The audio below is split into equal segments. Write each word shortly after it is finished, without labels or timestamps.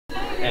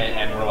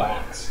and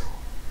relax.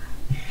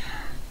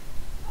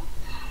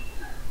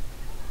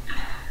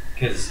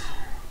 Because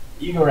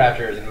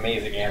Egoraptor is an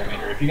amazing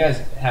animator. If you guys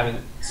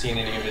haven't seen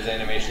any of his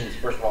animations,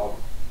 first of all,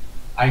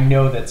 I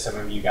know that some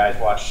of you guys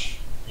watch,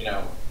 you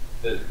know,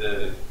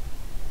 the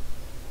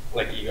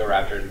like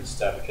Egoraptors and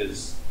stuff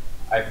because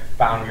I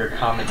found your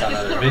comments on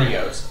other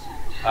videos.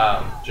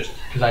 Just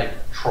because I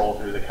troll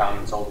through the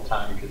comments all the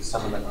time because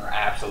some of them are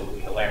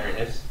absolutely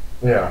hilarious.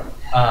 Yeah.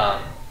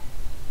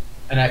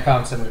 And I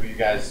found some of you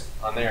guys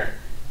on there.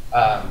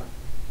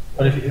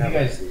 But if you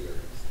guys...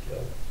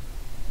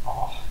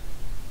 Oh.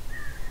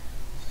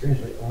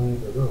 Strangely, only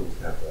the roads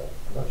have that.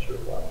 I'm not sure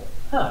why.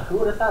 Huh, who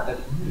would have thought that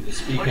you needed to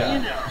speak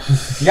up?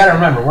 You gotta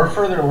remember, we're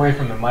further away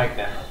from the mic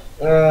now.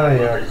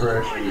 Yeah, because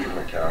we're actually using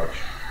the couch.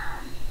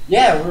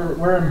 Yeah,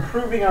 we're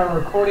improving our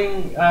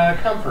recording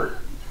comfort.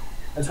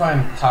 That's why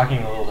I'm talking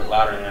a little bit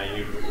louder than I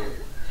usually do.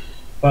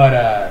 But,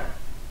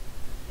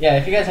 yeah,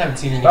 if you guys haven't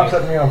seen any... Stop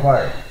setting me on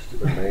fire,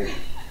 stupid mate.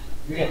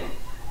 You get...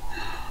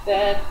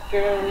 That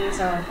girl is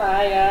on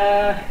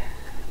fire.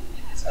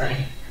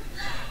 Sorry.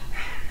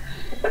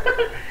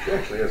 She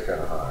actually is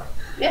kind of hot.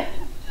 Yeah.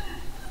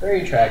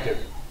 Very attractive.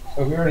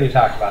 But we already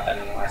talked about that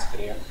in the last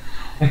video.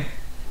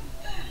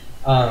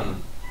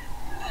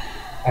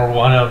 Or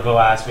one of the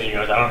last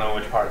videos. I don't know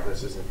which part of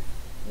this is in.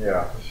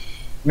 Yeah.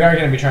 We are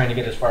going to be trying to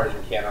get as far as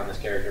we can on this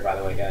character, by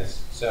the way,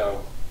 guys.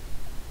 So,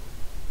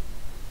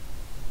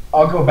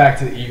 I'll go back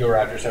to the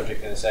Egoraptor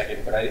subject in a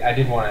second, but I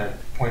did want to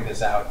point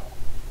this out.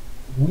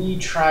 We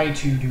try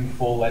to do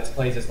full Let's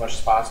Plays as much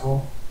as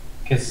possible,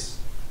 because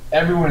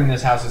everyone in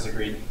this house has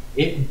agreed.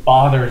 It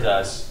bothers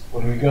us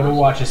when we go to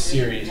watch a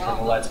series from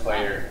a Let's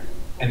Player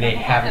and they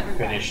haven't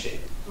finished it.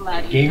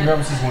 Game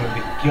Grumps is one of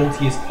the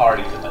guiltiest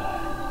parties of that.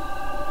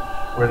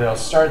 Where they'll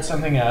start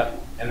something up,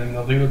 and then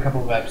they'll do a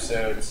couple of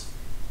episodes,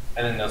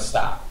 and then they'll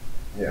stop.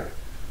 Yeah.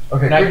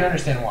 Okay. And I can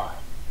understand why.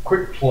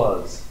 Quick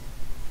plugs.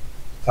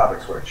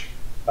 Topic switch.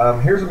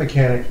 Here's a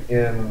mechanic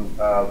in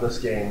this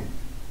game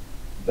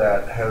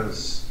that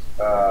has,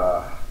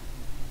 I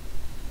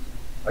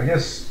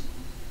guess,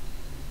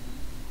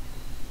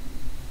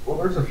 well,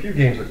 there's a few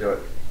games that do it.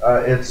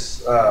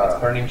 It's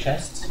burning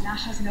chests?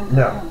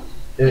 No.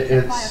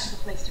 It's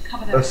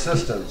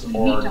assistants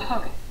or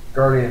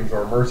guardians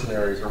or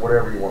mercenaries or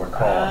whatever you want to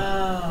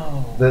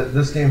call them.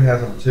 This game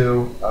has them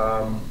too.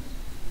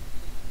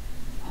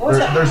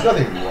 There's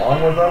nothing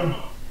wrong with them,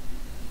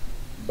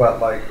 but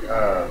like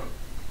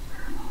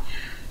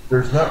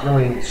there's not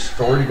really any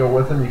story to go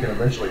with them. You can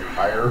eventually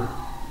hire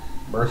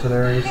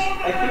mercenaries.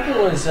 I think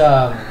it was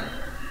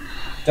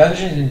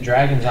Dungeons and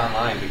Dragons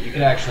Online, but you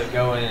could actually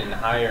go in and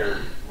hire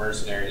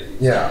mercenaries and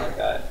stuff like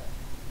that.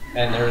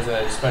 And there was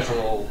a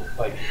special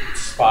like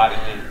spot in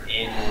an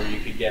inn where you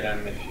could get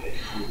them if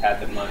you had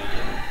the money.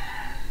 And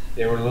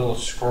they were little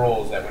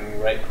scrolls that when you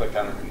right-clicked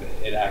on them,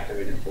 it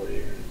activated for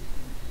you.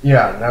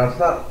 Yeah, now it's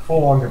not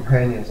full-on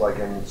companions like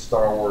in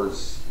Star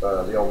Wars: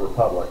 The Old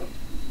Republic.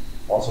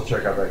 Also,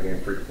 check out that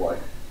game, free to play.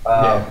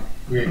 Yeah,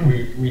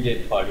 we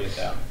did plug it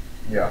though.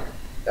 Yeah.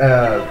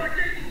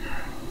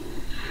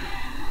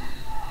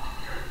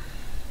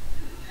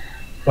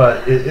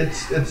 But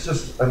it's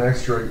just an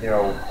extra, you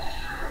know,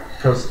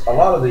 because a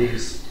lot of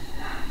these,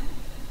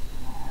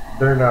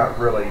 they're not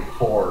really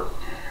for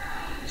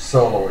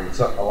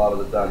soloing a lot of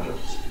the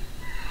dungeons.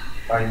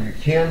 I mean, you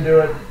can do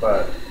it,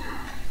 but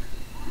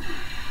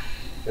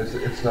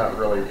it's not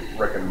really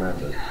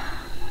recommended.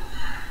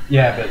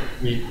 Yeah, but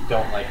we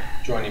don't like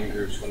joining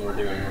groups when we're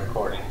doing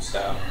recording,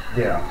 so.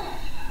 Yeah.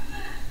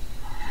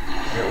 We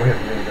have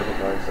to be in a different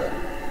mindset.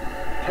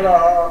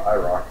 Ta-da! I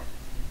rock.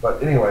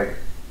 But anyway,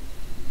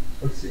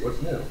 let's see,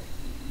 what's new?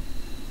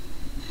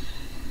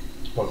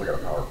 Suppose I got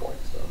a PowerPoint,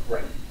 so.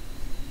 Right.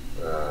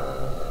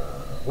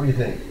 What do you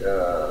think?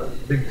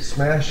 Big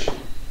smash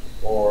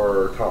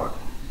or taunt?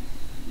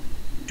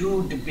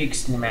 Do the big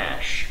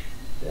smash.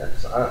 Yeah,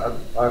 because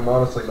I'm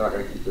honestly not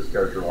going to keep this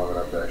character long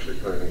enough to actually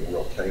put any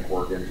real tank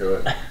work into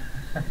it.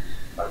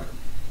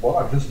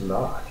 I'm just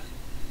not.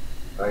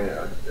 I mean,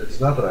 it's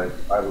not that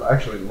I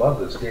actually love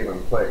this game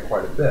and play it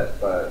quite a bit,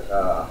 but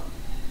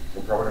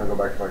I'm probably going to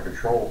go back to my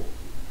control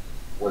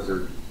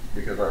wizard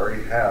because I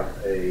already have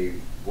a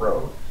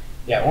rogue.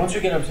 Yeah, once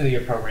we get up to the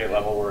appropriate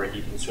level where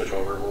he can switch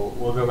over,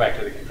 we'll go back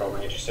to the control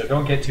mage. So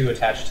don't get too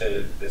attached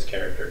to this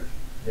character.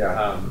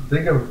 Yeah.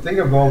 Think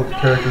of all the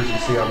characters you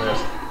see on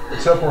this,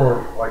 except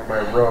for like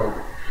my rogue.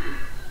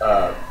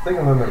 Think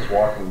of them as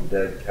Walking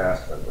Dead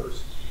cast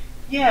members.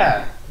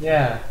 Yeah.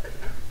 Yeah.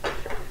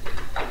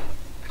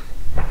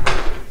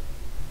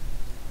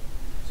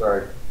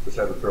 Sorry, just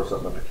had to throw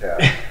something at the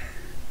cat.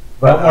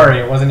 But don't worry,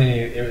 it wasn't any.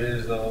 It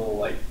was a little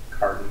like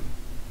carton.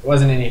 It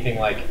wasn't anything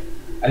like.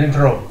 I didn't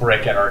throw a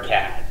brick at our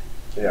cat.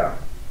 Yeah,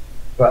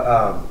 but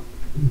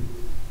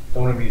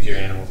don't abuse your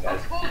animals,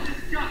 guys.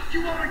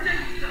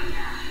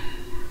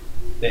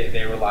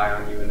 They rely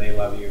on you and they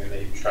love you and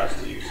they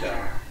trust you. So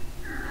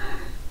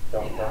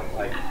don't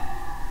like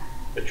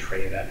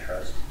betray that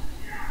trust.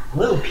 A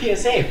little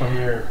PSA from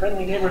your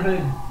friendly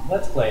neighborhood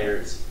Let's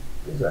Players.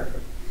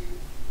 Exactly.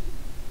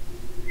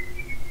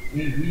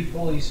 We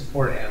fully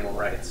support animal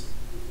rights.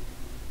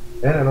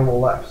 And animal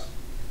lives.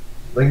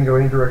 They can go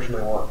any direction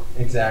they want.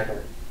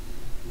 Exactly.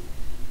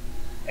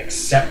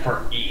 Except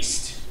for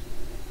east.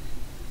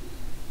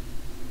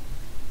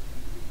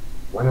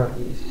 Why not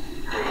east?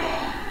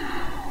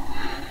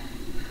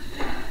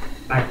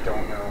 I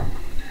don't know.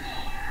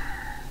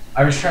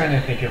 I was trying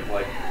to think of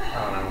like,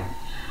 I don't know,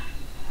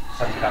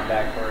 some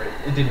comeback for it.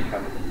 It didn't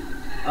come to me.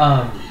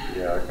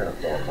 Yeah, I kind of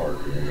fell apart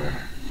at the end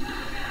there.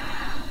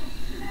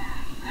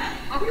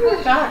 We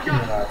were talking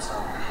about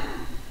something.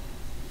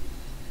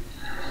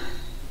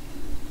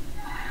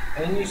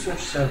 And then you switch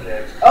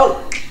subjects.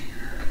 Oh!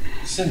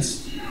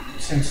 Since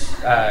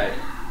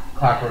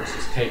Klockwerx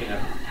has taken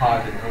a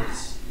pause in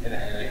his, and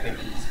I think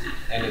he's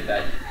ended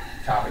that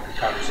topic of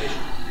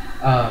conversation.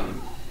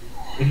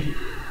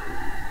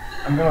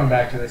 I'm going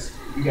back to this.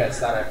 You guys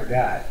thought I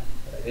forgot,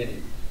 but I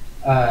didn't.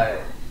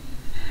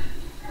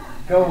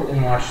 Go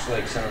and watch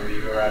like some of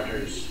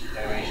Egoraptor's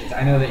animations.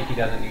 I know that he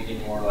doesn't need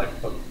any more like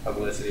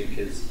publicity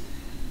because,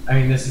 I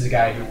mean, this is a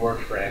guy who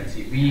worked for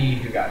MTV,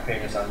 who got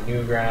famous on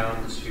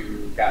Newgrounds,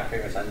 who got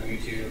famous on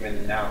YouTube,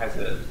 and now has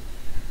a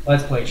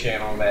Let's Play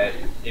channel that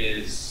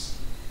is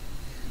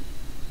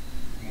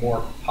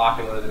more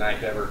popular than I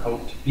could ever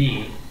hope to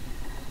be.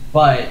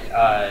 But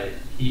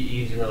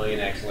he's really an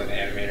excellent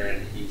animator,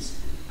 and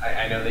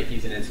I know that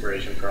he's an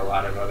inspiration for a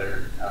lot of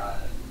other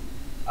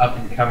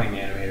up-and-coming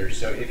animators.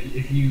 So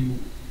if you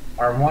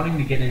are wanting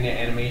to get into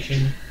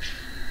animation,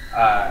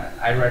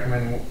 I'd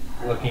recommend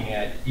looking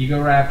at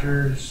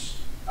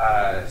Egoraptor's,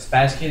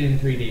 Spaz Kid in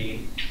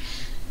 3D,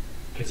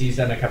 because he's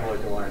done a couple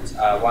of good ones.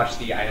 Watch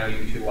the I Know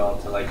You Too Well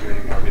to Like You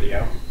Anymore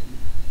video.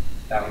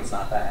 That one's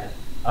not bad.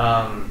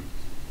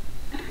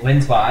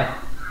 Linspot.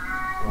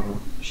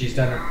 She's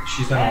done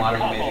a lot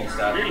of amazing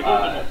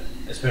stuff,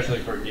 especially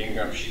for Game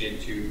Grumps. She did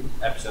 2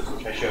 episodes,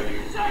 which I showed you,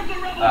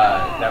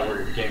 that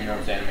were Game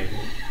Grumps animated.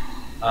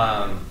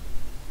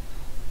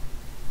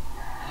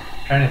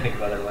 Trying to think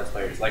of other Let's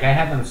Players. Like, I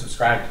have them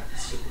subscribed,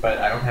 but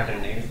I don't have their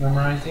names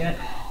memorized yet.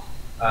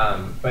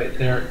 But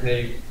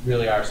they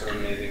really are some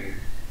amazing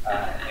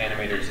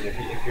animators. And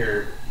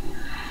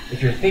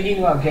if you're thinking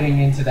about getting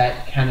into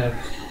that kind of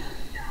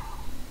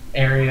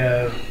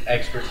area of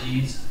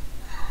expertise,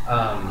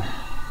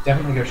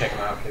 definitely go check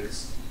them out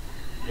because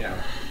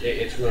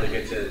it's really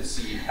good to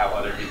see how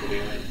other people do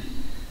it.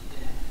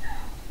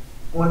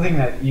 One thing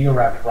that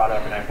Egoraptor brought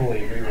up, and I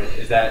fully agree with,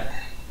 is that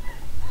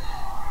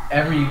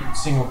every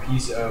single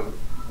piece of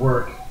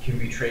work can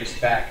be traced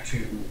back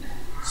to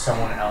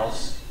someone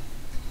else.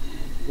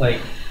 Like,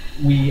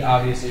 we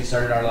obviously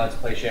started our Let's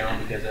Play channel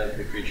because of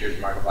the creatures,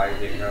 Markiplier,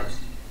 Game Grumps.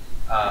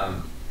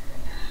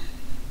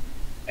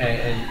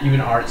 And even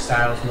art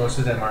styles, most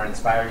of them are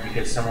inspired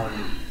because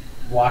someone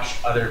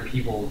watched other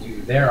people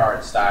do their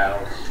art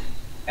styles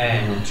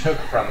and took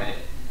from it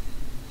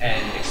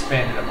and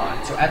expanded upon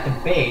it. So at the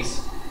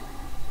base,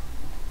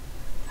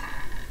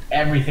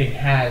 everything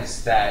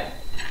has that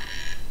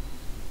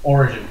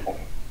origin point.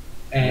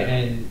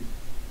 And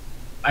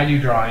I do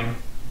drawing,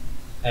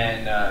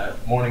 and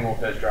Morning Wolf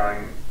does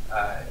drawing,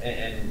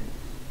 and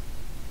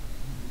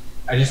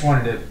I just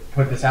wanted to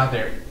put this out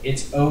there.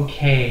 It's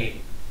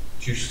okay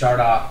to start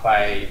off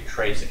by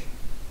tracing.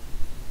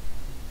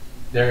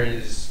 There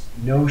is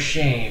no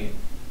shame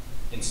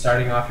in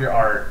starting off your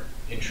art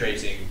in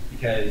tracing,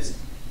 because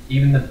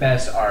even the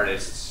best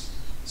artists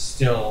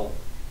still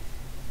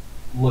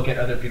look at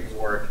other people's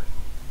work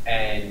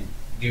and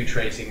do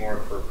tracing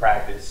work for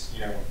practice,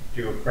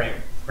 do a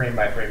frame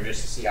by frame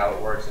just to see how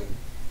it works and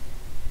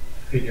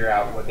figure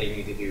out what they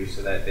need to do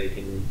so that they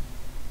can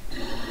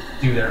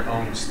do their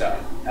own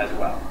stuff as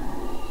well.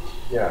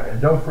 Yeah,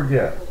 and don't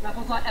forget,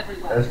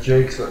 as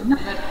Jake says,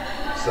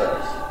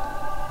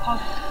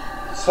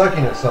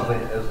 sucking at something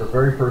is the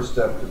very first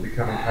step to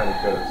becoming kind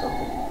of good at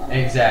something.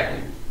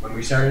 Exactly. When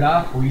we started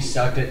off, we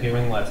sucked at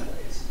doing Let's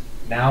Plays.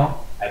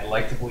 Now, I'd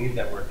like to believe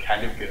that we're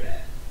kind of good at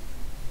it.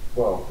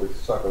 Well, we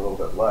suck a little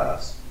bit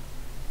less.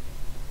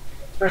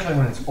 Especially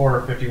when it's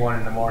 4:51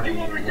 in the morning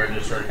and we're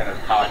just sort of kind of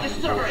talking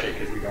bullshit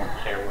because we don't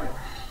care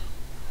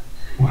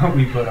what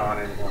we put on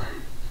anymore.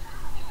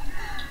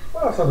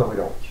 Well, it's not that we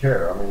don't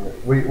care. I mean,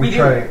 we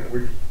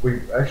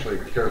actually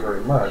care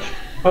very much.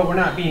 But we're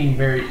not being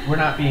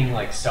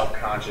like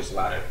self-conscious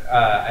about it.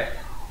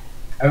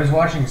 I was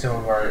watching some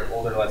of our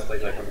older Let's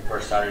Plays like when we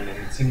first started, and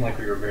it seemed like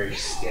we were very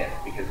stiff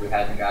because we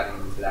hadn't gotten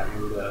into that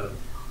mood of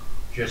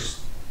just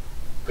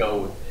go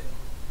with it.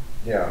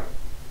 Yeah.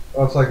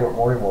 Well, it's like what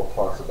Morning Wolf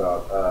talks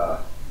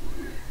about.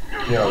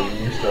 You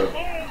used to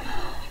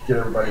get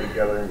everybody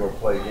together and go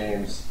play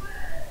games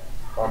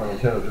on the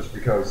Nintendo just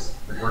because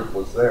the group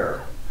was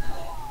there.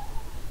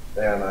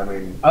 And I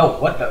mean... Oh,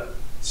 what the...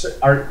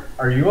 Sir,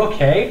 are you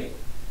okay?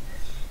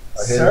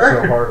 I hit him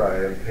so hard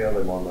I impaled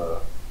him on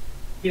the...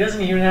 He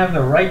doesn't even have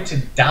the right to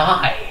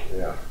die.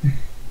 Yeah.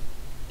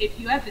 If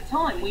you have the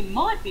time, we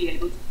might be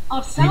able to...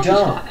 I've salvaged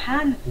what I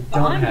can,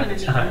 but I'm going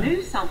to need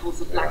new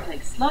samples of Black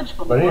Lake sludge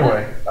for But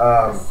anyway,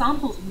 the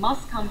samples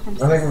must come from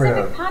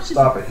specific patches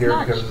stop of it here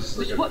sludge, because this is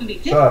which a good... wouldn't be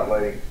Shut up,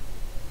 lady.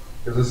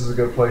 Because this is a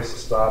good place to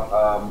stop.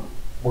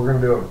 we're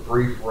going to do a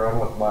brief run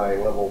with my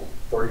level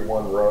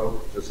 31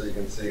 rogue, just so you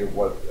can see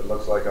what it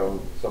looks like on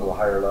some of the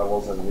higher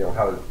levels, and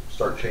how to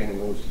start chaining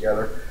moves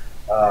together.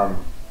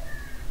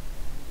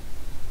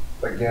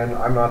 Again,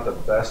 I'm not the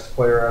best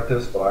player at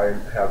this, but I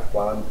have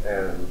fun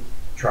and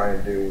try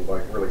and do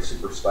like really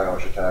super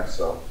stylish attacks.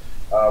 So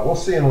we'll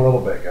see in a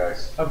little bit,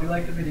 guys. Hope you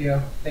liked the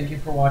video. Thank you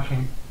for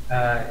watching,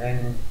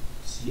 and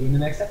see you in the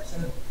next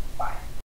episode.